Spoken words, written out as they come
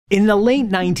In the late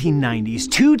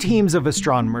 1990s, two teams of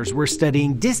astronomers were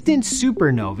studying distant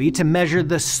supernovae to measure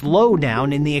the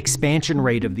slowdown in the expansion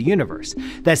rate of the universe.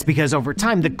 That's because over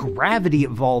time, the gravity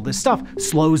of all this stuff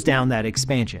slows down that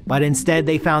expansion. But instead,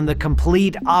 they found the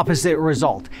complete opposite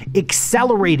result: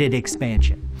 accelerated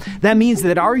expansion. That means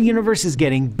that our universe is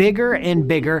getting bigger and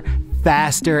bigger,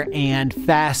 faster and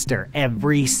faster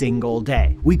every single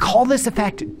day. We call this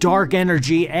effect dark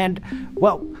energy, and,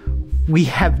 well, we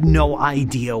have no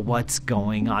idea what's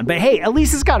going on. But hey, at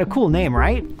least it's got a cool name,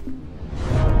 right?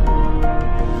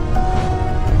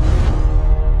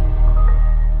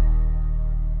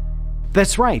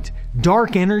 That's right.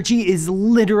 Dark energy is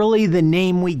literally the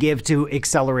name we give to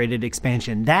accelerated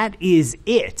expansion. That is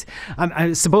it.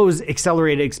 I suppose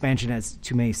accelerated expansion has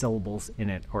too many syllables in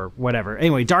it or whatever.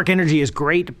 Anyway, dark energy is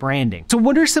great branding. So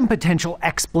what are some potential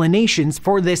explanations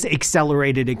for this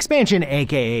accelerated expansion,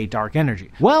 aka dark energy?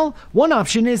 Well, one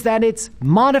option is that it's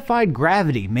modified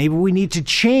gravity. Maybe we need to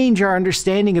change our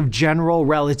understanding of general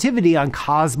relativity on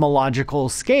cosmological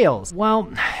scales.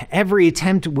 Well, every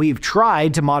attempt we've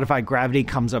tried to modify gravity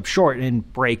comes up short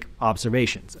and break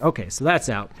observations. Okay, so that's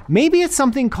out. Maybe it's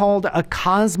something called a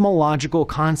cosmological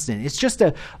constant. It's just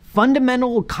a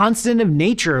fundamental constant of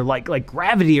nature, like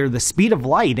gravity or the speed of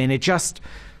light, and it just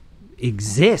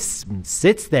exists and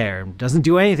sits there and doesn't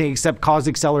do anything except cause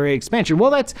accelerated expansion. Well,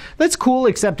 that's cool,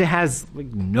 except it has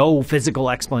no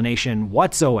physical explanation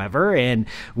whatsoever, and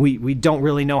we don't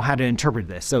really know how to interpret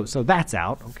this. So that's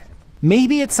out. Okay.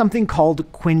 Maybe it's something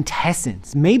called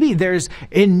quintessence. Maybe there's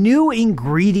a new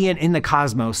ingredient in the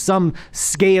cosmos, some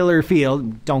scalar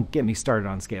field, don't get me started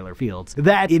on scalar fields,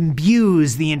 that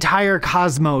imbues the entire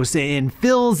cosmos and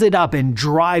fills it up and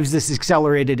drives this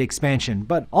accelerated expansion.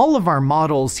 But all of our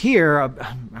models here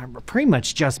are pretty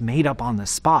much just made up on the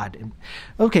spot.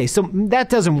 Okay, so that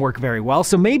doesn't work very well.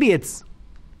 So maybe it's...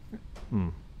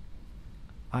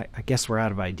 I guess we're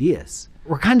out of ideas.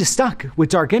 We're kind of stuck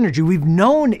with dark energy. We've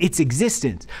known its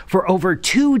existence for over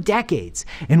 2 decades,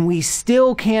 and we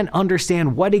still can't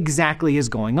understand what exactly is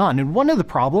going on. And one of the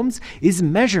problems is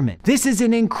measurement. This is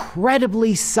an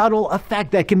incredibly subtle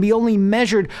effect that can be only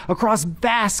measured across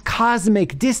vast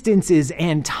cosmic distances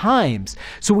and times.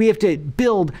 So we have to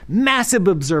build massive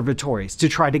observatories to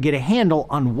try to get a handle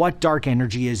on what dark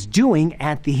energy is doing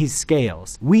at these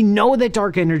scales. We know that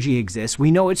dark energy exists.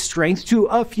 We know its strength to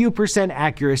a few percent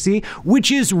accuracy, which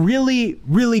is really,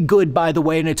 really good, by the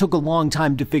way, and it took a long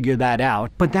time to figure that out.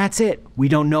 But that's it. We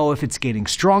don't know if it's getting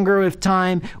stronger with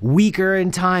time, weaker in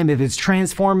time, if it's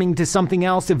transforming to something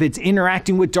else, if it's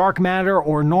interacting with dark matter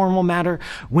or normal matter.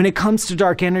 When it comes to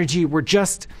dark energy, we're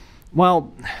just,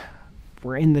 well,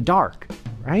 we're in the dark,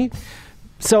 right?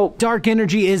 So dark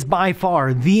energy is by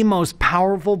far the most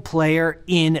powerful player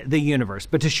in the universe.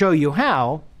 But to show you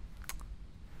how,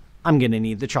 I'm going to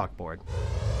need the chalkboard.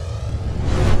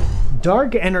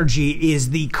 Dark energy is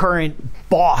the current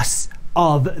boss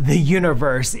of the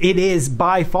universe. It is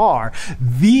by far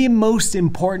the most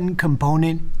important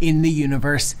component in the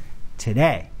universe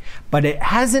today. But it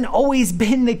hasn't always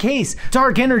been the case.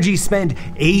 Dark energy spent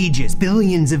ages,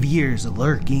 billions of years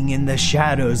lurking in the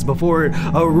shadows before it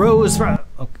arose from...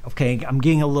 Okay, I'm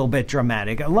getting a little bit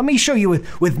dramatic. Let me show you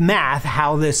with math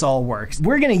how this all works.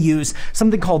 We're going to use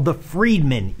something called the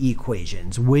Friedmann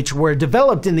equations, which were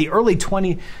developed in the early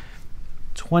 20th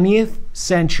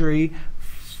century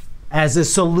as a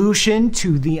solution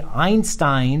to the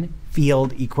Einstein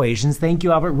field equations. Thank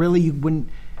you, Albert. Really,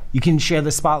 you can share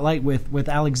the spotlight with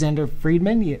Alexander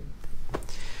Friedmann? He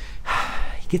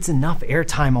gets enough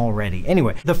airtime already.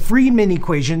 Anyway, the Friedmann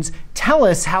equations tell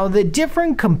us how the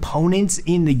different components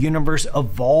in the universe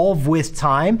evolve with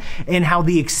time and how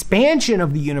the expansion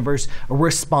of the universe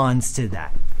responds to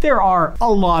that. There are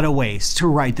a lot of ways to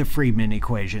write the Friedmann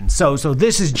equation. So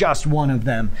this is just one of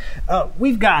them.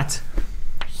 We've got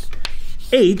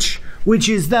H, which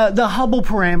is the Hubble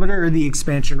parameter, or the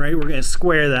expansion rate. We're going to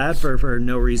square that for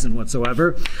no reason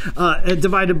whatsoever.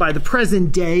 Divided by the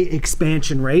present day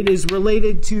expansion rate is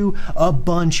related to a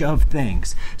bunch of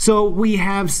things. So we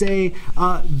have, say,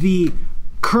 the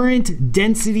current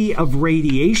density of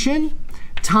radiation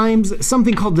times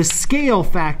something called the scale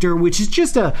factor, which is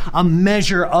just a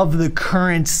measure of the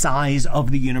current size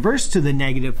of the universe to the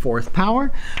 -4th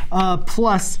power,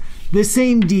 plus the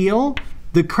same deal,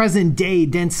 the present day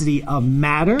density of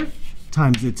matter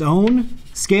times its own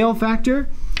scale factor.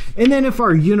 And then if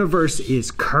our universe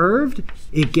is curved,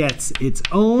 it gets its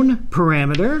own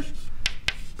parameter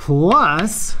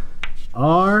plus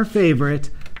our favorite,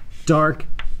 dark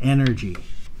energy.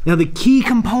 Now the key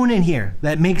component here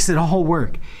that makes it all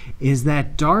work is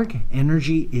that dark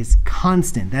energy is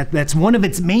constant. That's one of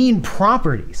its main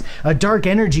properties. Dark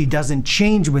energy doesn't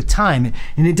change with time,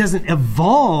 and it doesn't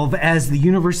evolve as the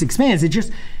universe expands. It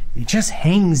just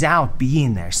hangs out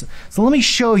being there. So let me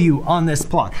show you on this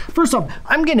plot. First off,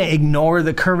 I'm going to ignore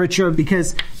the curvature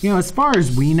because, as far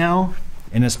as we know,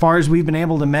 and as far as we've been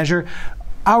able to measure,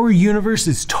 our universe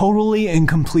is totally and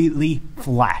completely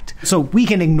flat. So we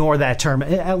can ignore that term,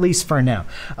 at least for now.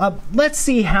 Let's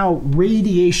see how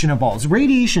radiation evolves.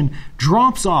 Radiation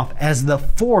drops off as the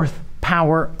fourth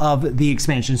power of the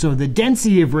expansion. So the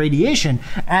density of radiation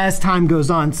as time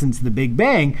goes on since the Big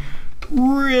Bang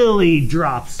really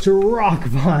drops to rock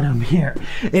bottom here.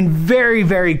 And very,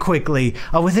 very quickly,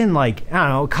 within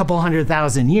a couple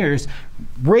 100,000 years,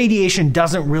 radiation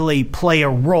doesn't really play a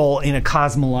role in a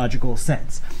cosmological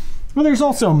sense. Well, there's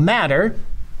also matter.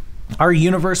 Our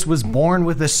universe was born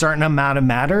with a certain amount of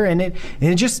matter, and it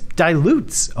just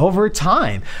dilutes over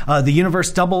time. The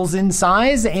universe doubles in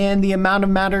size, and the amount of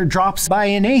matter drops by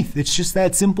an eighth. It's just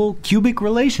that simple cubic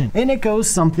relation. And it goes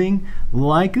something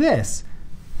like this.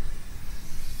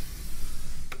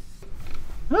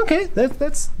 Okay,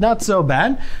 that's not so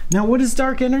bad. Now, what does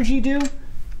dark energy do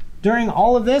during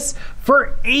all of this?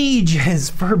 For ages,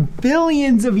 for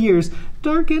billions of years,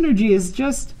 dark energy is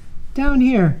just down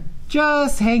here,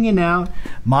 just hanging out,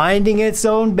 minding its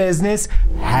own business,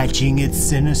 hatching its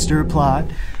sinister plot.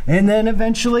 And then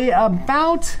eventually,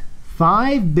 about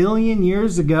 5 billion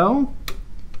years ago,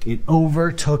 it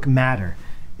overtook matter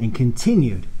and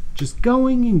continued just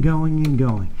going and going and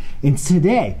going. And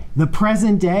today, the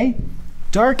present day,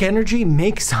 dark energy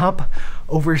makes up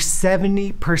over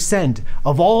 70%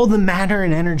 of all the matter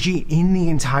and energy in the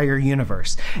entire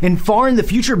universe. And far in the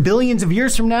future, billions of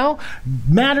years from now,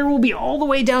 matter will be all the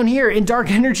way down here, and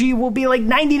dark energy will be like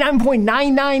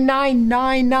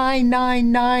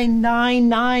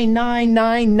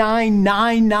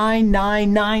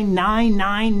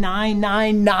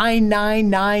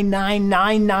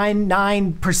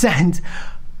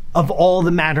of all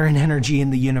the matter and energy in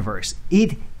the universe.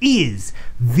 It is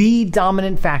the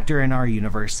dominant factor in our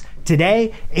universe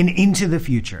today and into the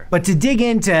future. But to dig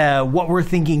into what we're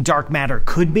thinking dark matter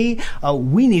could be,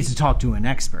 we need to talk to an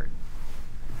expert.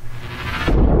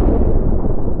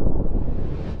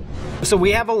 So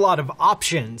we have a lot of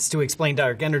options to explain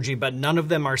dark energy, but none of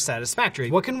them are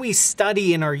satisfactory. What can we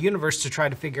study in our universe to try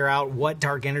to figure out what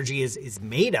dark energy is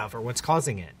made of or what's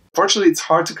causing it? Fortunately, it's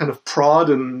hard to kind of prod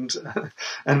and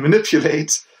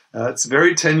manipulate. It's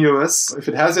very tenuous. If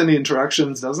it has any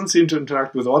interactions, it doesn't seem to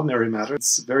interact with ordinary matter.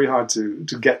 It's very hard to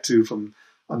get to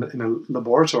in a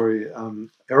laboratory,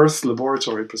 Earth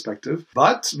laboratory perspective.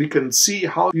 But we can see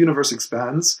how the universe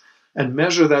expands and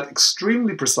measure that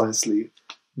extremely precisely.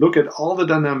 Look at all the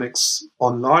dynamics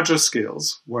on larger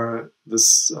scales where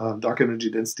this dark energy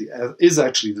density is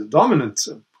actually the dominant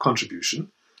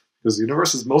contribution, because the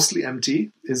universe is mostly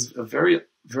empty, is a very,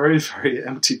 very, very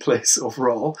empty place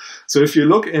overall. So if you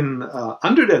look in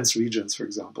underdense regions, for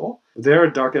example, there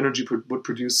dark energy would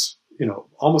produce,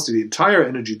 almost the entire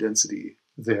energy density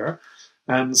there.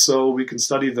 And so we can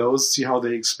study those, see how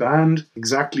they expand,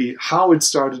 exactly how it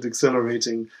started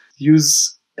accelerating,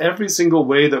 use every single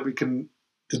way that we can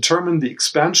determine the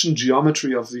expansion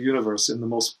geometry of the universe in the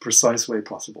most precise way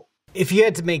possible. If you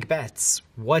had to make bets,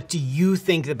 what do you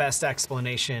think the best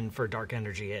explanation for dark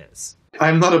energy is?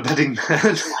 I'm not a betting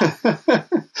man.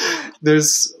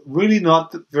 There's really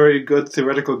not very good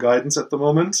theoretical guidance at the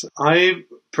moment. I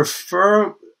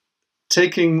prefer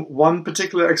taking one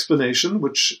particular explanation,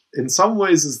 which in some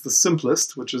ways is the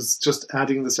simplest, which is just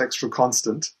adding this extra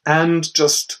constant, and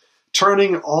just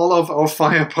turning all of our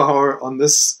firepower on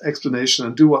this explanation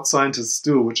and do what scientists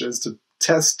do, which is to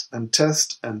test and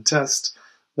test and test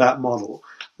that model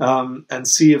and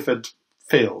see if it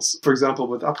fails. For example,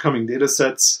 with upcoming data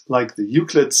sets like the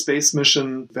Euclid space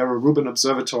mission, Vera Rubin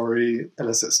Observatory,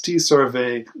 LSST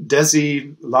survey,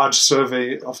 DESI, large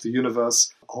survey of the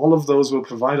universe, all of those will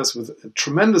provide us with a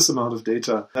tremendous amount of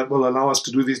data that will allow us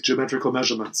to do these geometrical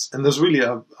measurements. And there's really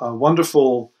a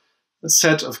wonderful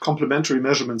set of complementary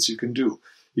measurements you can do.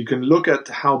 You can look at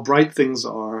how bright things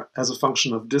are as a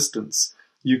function of distance.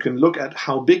 You can look at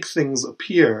how big things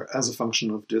appear as a function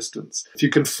of distance. If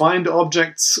you can find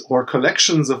objects or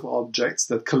collections of objects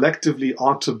that collectively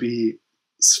ought to be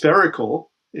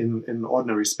spherical in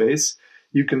ordinary space,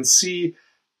 you can see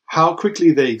how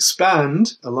quickly they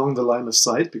expand along the line of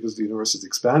sight, because the universe is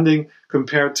expanding,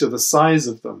 compared to the size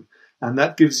of them. And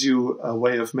that gives you a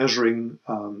way of measuring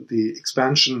the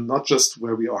expansion, not just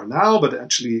where we are now, but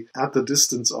actually at the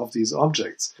distance of these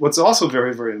objects. What's also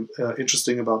very, very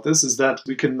interesting about this is that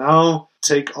we can now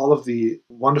take all of the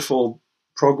wonderful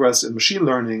progress in machine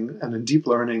learning and in deep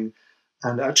learning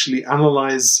and actually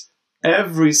analyze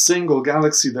every single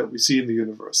galaxy that we see in the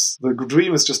universe. The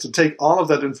dream is just to take all of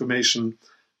that information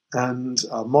and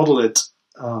model it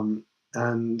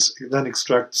and then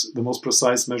extract the most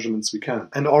precise measurements we can.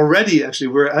 And already, actually,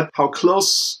 we're at how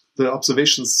close the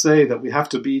observations say that we have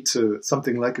to be to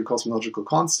something like a cosmological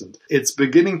constant. It's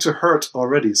beginning to hurt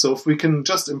already. So if we can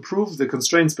just improve the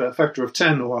constraints by a factor of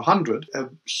 10 or 100, a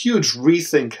huge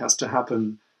rethink has to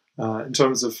happen in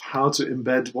terms of how to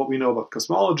embed what we know about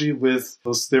cosmology with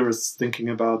those theorists thinking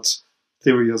about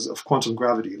theories of quantum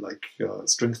gravity, like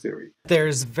string theory.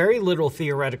 There's very little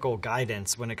theoretical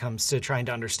guidance when it comes to trying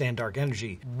to understand dark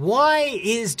energy. Why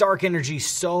is dark energy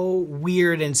so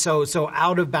weird and so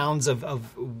out of bounds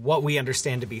of what we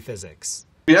understand to be physics?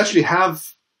 We actually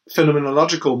have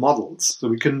phenomenological models, so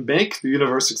we can make the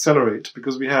universe accelerate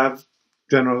because we have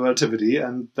general relativity,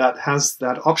 and that has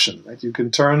that option, right? You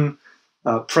can turn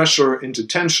pressure into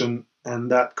tension, and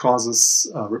that causes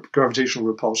gravitational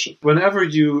repulsion. Whenever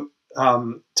you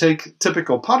take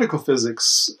typical particle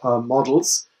physics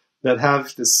models that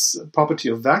have this property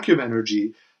of vacuum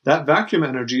energy, that vacuum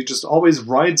energy just always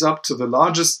rides up to the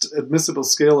largest admissible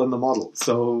scale in the model.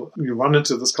 So you run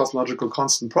into this cosmological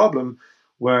constant problem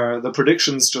where the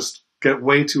predictions just get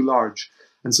way too large.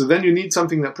 And so then you need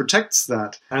something that protects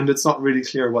that, and it's not really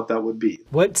clear what that would be.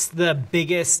 What's the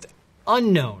biggest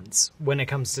unknowns when it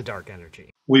comes to dark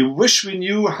energy? We wish we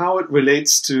knew how it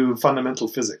relates to fundamental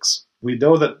physics. We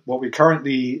know that what we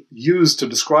currently use to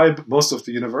describe most of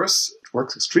the universe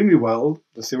works extremely well.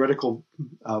 The theoretical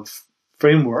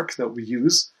framework that we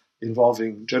use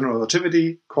involving general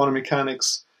relativity, quantum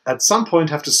mechanics, at some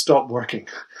point have to stop working.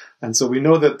 And so we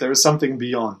know that there is something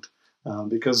beyond,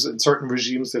 because in certain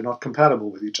regimes they're not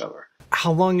compatible with each other.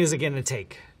 How long is it going to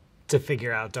take to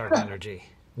figure out dark energy?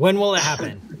 When will it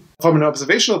happen? From an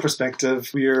observational perspective,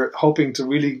 we're hoping to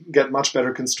really get much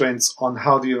better constraints on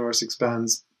how the universe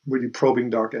expands, really probing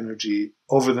dark energy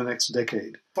over the next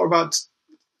decade. For about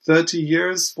 30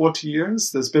 years, 40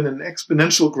 years, there's been an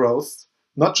exponential growth,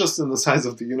 not just in the size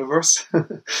of the universe,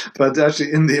 but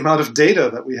actually in the amount of data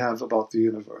that we have about the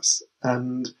universe.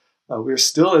 And we're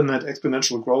still in that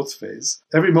exponential growth phase.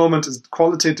 Every moment is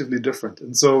qualitatively different.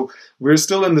 And so we're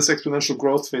still in this exponential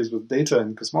growth phase with data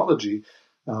and cosmology,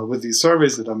 with these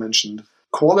surveys that I mentioned.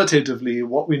 Qualitatively,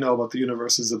 what we know about the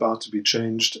universe is about to be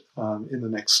changed in the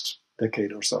next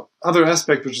decade or so. Other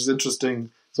aspect which is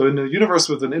interesting, so in a universe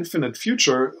with an infinite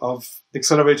future of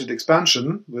accelerated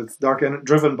expansion with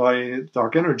driven by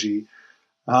dark energy,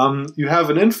 you have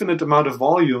an infinite amount of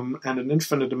volume and an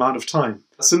infinite amount of time.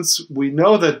 Since we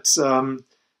know that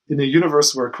in a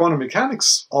universe where quantum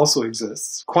mechanics also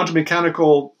exists, quantum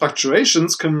mechanical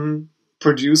fluctuations can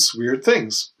produce weird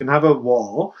things. You can have a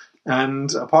wall,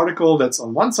 and a particle that's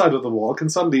on one side of the wall can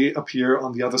suddenly appear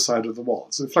on the other side of the wall.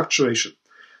 It's a fluctuation.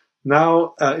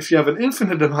 Now, if you have an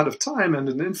infinite amount of time and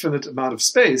an infinite amount of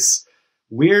space,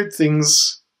 weird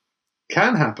things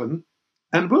can happen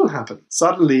and will happen.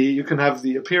 Suddenly, you can have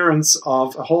the appearance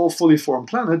of a whole fully formed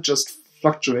planet just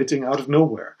fluctuating out of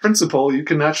nowhere. In principle, you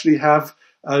can actually have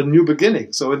a new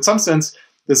beginning. So in some sense,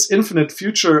 this infinite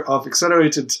future of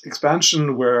accelerated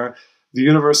expansion where the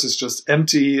universe is just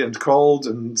empty and cold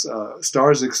and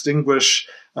stars extinguish,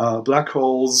 black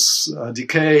holes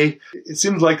decay. It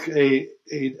seems like a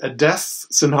death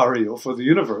scenario for the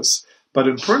universe. But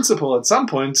in principle, at some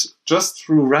point, just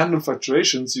through random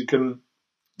fluctuations, you can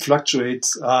fluctuate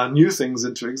new things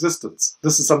into existence.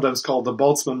 This is sometimes called the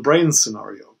Boltzmann brain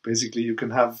scenario. Basically, you can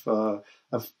have a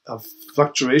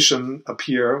fluctuation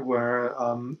appear where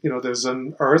there's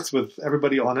an Earth with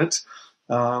everybody on it,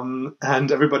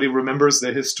 and everybody remembers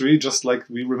their history just like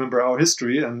we remember our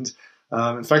history. And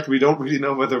in fact, we don't really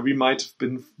know whether we might have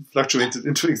been fluctuated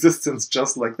into existence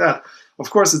just like that. Of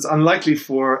course, it's unlikely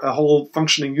for a whole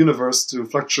functioning universe to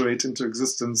fluctuate into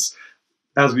existence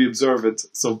as we observe it.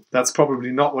 So that's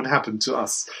probably not what happened to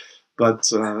us. But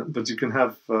you can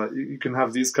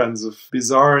have these kinds of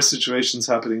bizarre situations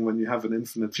happening when you have an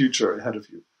infinite future ahead of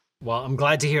you. Well, I'm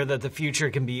glad to hear that the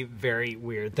future can be very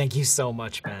weird. Thank you so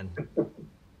much, Ben.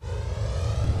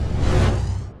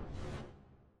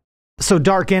 So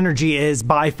dark energy is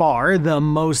by far the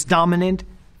most dominant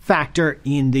factor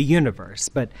in the universe.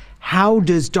 But how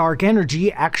does dark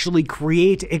energy actually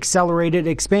create accelerated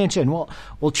expansion?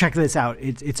 Well, check this out.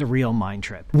 It's a real mind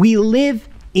trip. We live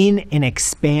in an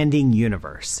expanding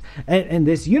universe. And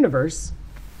this universe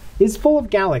is full of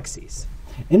galaxies.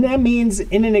 And that means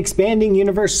in an expanding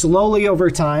universe, slowly over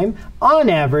time, on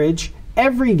average,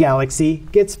 every galaxy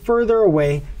gets further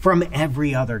away from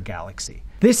every other galaxy.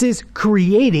 This is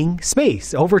creating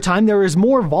space. Over time, there is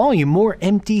more volume, more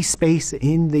empty space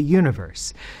in the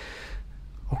universe.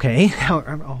 Okay,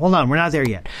 hold on, we're not there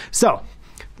yet. So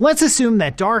let's assume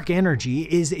that dark energy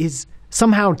is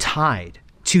somehow tied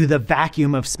to the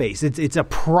vacuum of space. It's a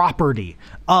property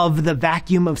of the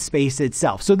vacuum of space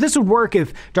itself. So this would work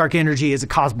if dark energy is a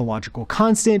cosmological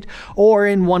constant or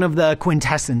in one of the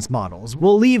quintessence models.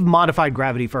 We'll leave modified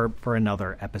gravity for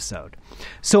another episode.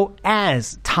 So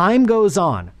as time goes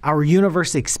on, our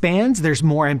universe expands, there's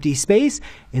more empty space,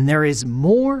 and there is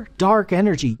more dark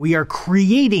energy. We are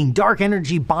creating dark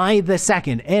energy by the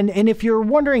second. And if you're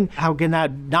wondering, how can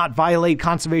that not violate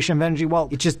conservation of energy? Well,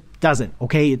 it just doesn't,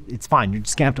 okay? It's fine. You're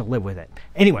just gonna have to live with it.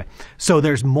 Anyway, so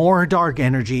there's more dark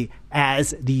energy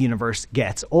as the universe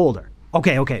gets older.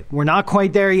 Okay, we're not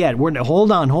quite there yet.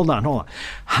 Hold on.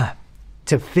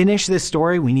 To finish this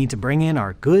story, we need to bring in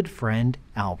our good friend,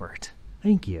 Albert.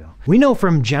 Thank you. We know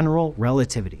from general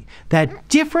relativity that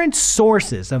different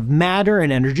sources of matter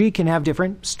and energy can have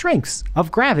different strengths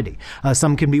of gravity.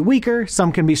 Some can be weaker,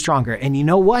 some can be stronger. And you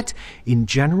know what? In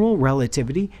general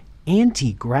relativity,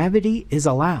 anti-gravity is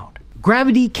allowed.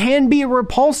 Gravity can be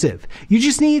repulsive. You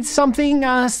just need something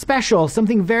special,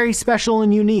 something very special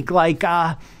and unique, like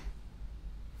a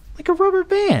rubber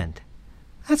band.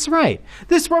 That's right.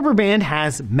 This rubber band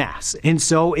has mass, and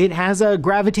so it has a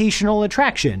gravitational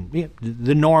attraction,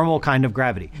 the normal kind of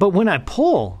gravity. But when I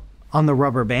pull on the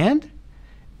rubber band,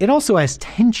 it also has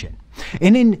tension.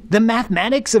 And in the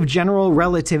mathematics of general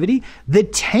relativity, the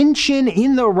tension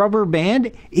in the rubber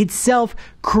band itself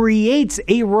creates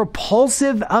a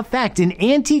repulsive effect, an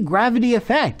anti-gravity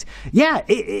effect. Yeah,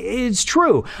 it's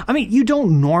true. I mean, you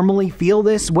don't normally feel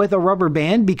this with a rubber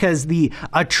band because the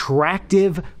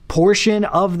attractive portion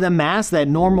of the mass, that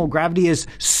normal gravity, is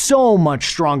so much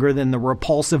stronger than the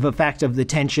repulsive effect of the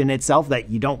tension itself that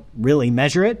you don't really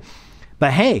measure it.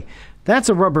 But hey, that's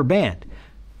a rubber band.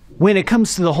 When it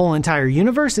comes to the whole entire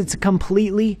universe, it's a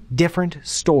completely different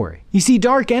story. You see,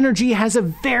 dark energy has a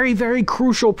very, very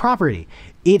crucial property.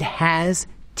 It has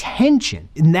tension,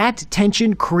 and that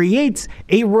tension creates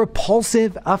a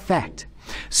repulsive effect.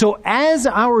 So as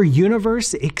our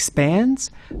universe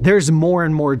expands, there's more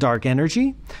and more dark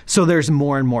energy, so there's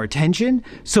more and more tension,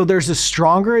 so there's a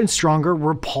stronger and stronger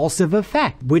repulsive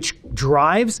effect, which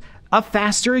drives a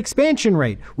faster expansion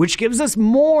rate, which gives us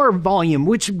more volume,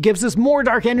 which gives us more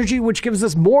dark energy, which gives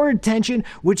us more tension,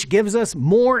 which gives us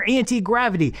more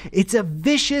anti-gravity. It's a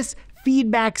vicious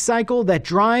feedback cycle that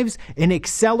drives an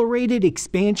accelerated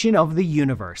expansion of the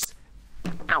universe.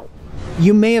 Ow.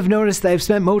 You may have noticed that I've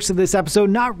spent most of this episode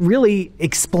not really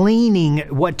explaining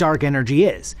what dark energy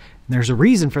is. And there's a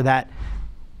reason for that.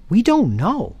 We don't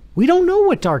know. We don't know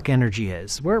what dark energy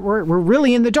is. We're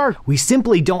really in the dark. We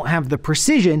simply don't have the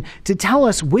precision to tell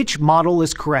us which model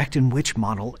is correct and which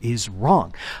model is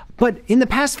wrong. But in the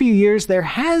past few years, there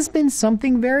has been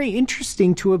something very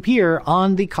interesting to appear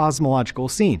on the cosmological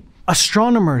scene.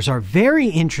 Astronomers are very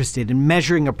interested in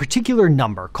measuring a particular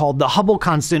number called the Hubble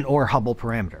constant or Hubble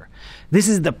parameter. This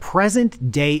is the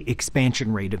present-day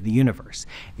expansion rate of the universe,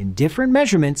 and different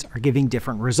measurements are giving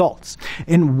different results.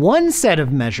 And one set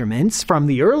of measurements from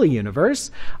the early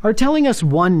universe are telling us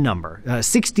one number,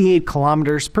 68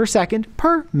 kilometers per second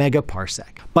per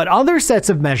megaparsec. But other sets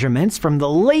of measurements from the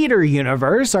later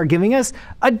universe are giving us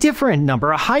a different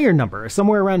number, a higher number,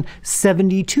 somewhere around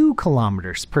 72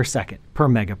 kilometers per second per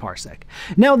megaparsec.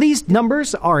 Now, these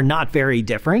numbers are not very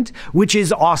different, which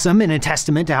is awesome and a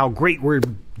testament to how great we're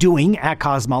doing at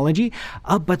cosmology,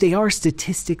 but they are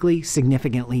statistically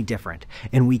significantly different,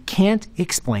 and we can't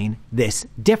explain this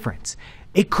difference.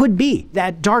 It could be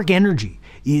that dark energy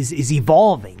is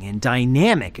evolving and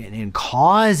dynamic and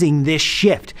causing this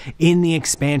shift in the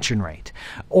expansion rate,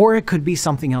 or it could be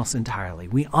something else entirely.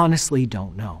 We honestly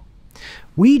don't know.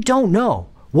 We don't know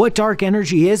what dark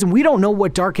energy is, and we don't know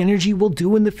what dark energy will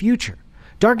do in the future.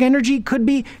 Dark energy could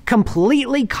be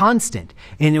completely constant,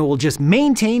 and it will just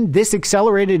maintain this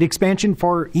accelerated expansion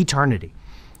for eternity.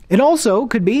 It also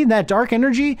could be that dark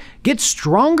energy gets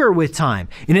stronger with time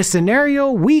in a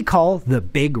scenario we call the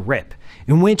Big Rip,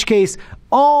 in which case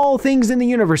all things in the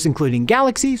universe, including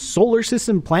galaxies, solar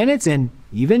system, planets, and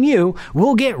even you,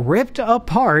 will get ripped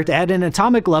apart at an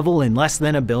atomic level in less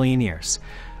than 1 billion years.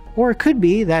 Or it could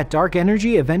be that dark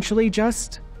energy eventually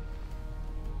just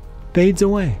fades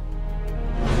away.